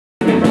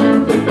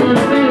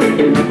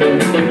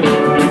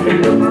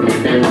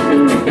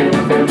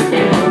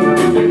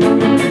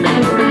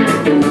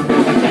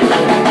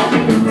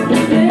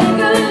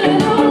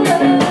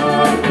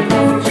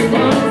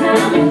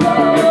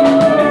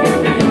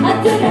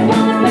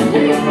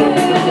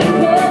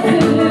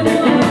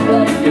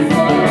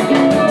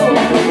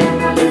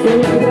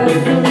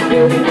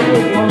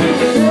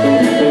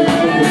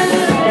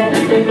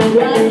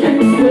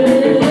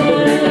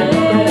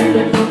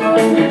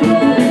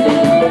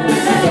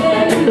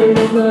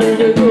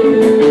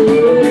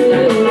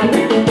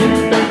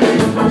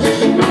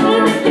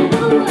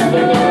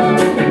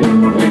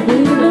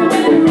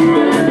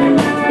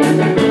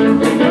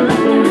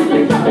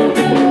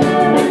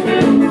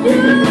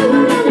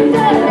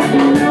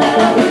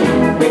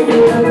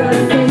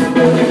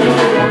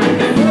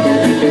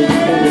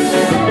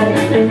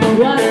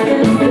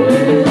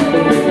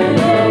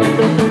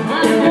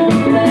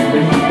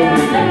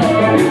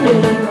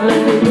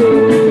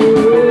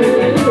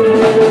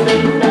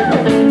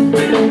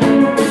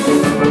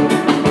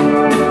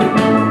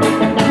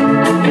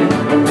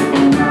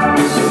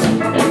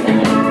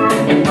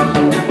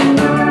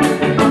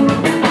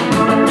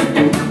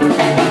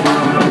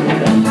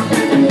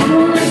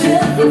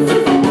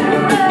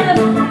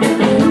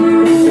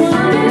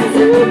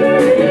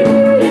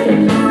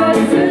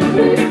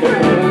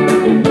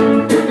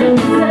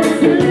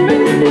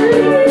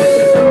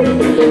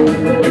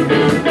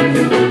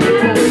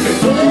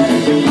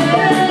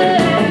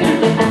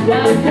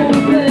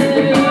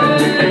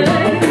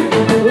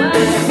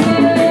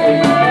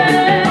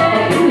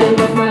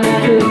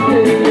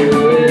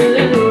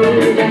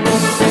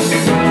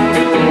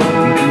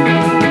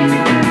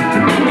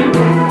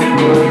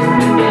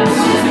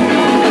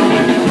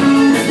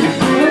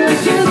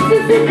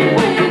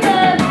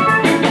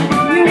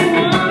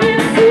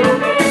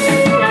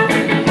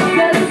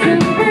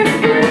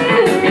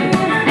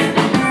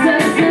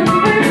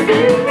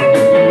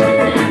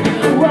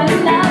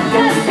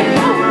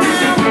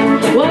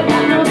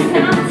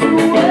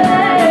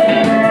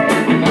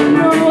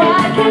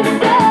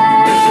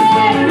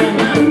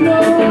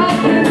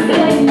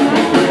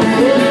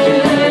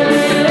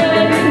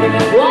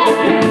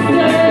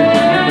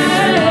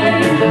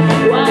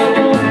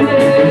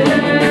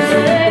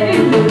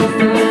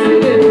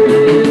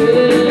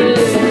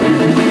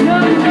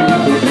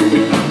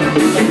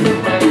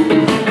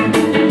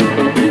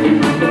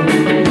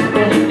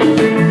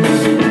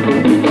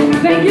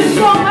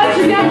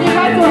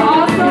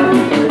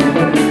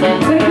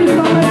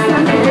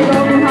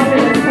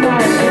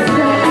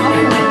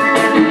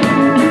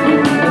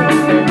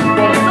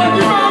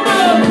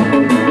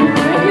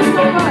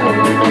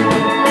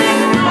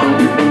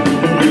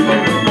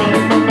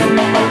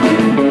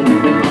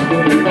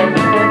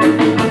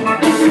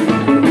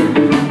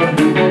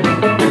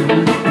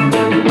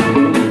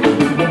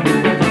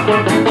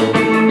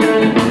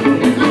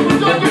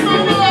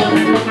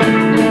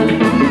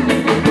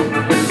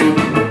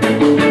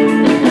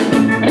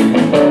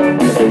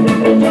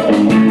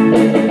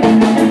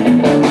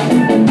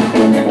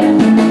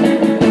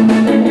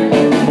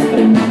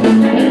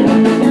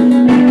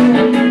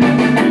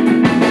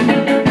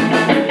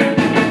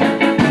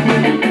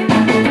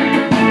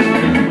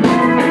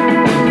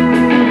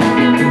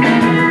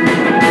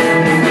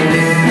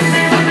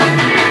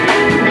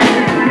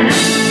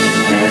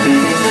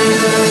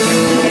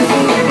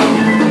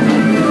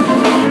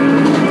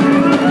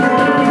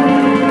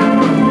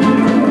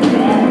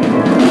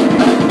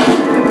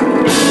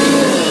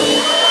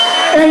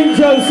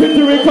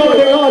City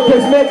recording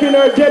artist making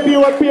her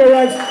debut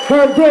appearance,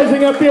 her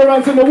blazing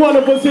appearance in the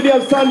wonderful city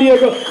of San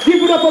Diego.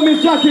 Give it up for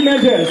Miss Jackie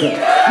Mendez.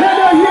 Let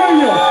her hear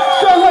you.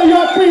 Show her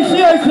your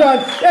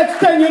appreciation.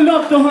 Extend your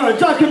love to her.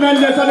 Jackie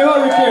Mendez and the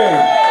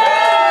Hurricane.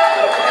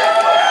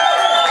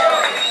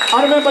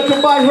 I remember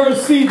to buy her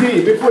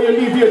CD before you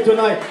leave here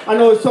tonight. I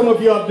know some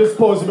of you have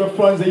disposable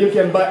funds that you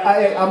can buy.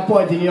 I'm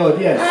pointing you out,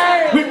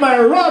 yes. With my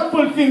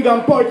wrathful finger,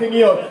 I'm pointing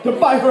you out to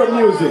buy her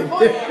music.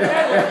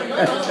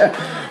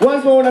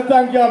 Once more, I want to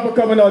thank you all for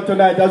coming out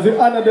tonight as we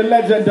honor the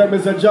legendary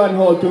Mr. John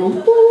Holt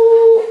who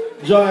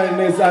joined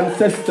his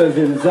ancestors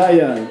in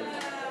Zion.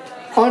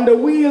 On the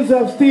wheels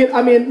of steel,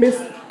 Miss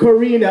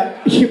Corina,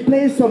 she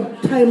plays some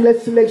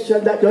timeless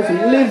selection that just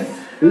live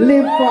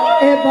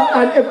forever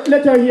and ever.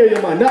 Let her hear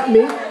you, man, not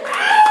me.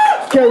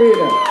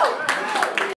 Skamania.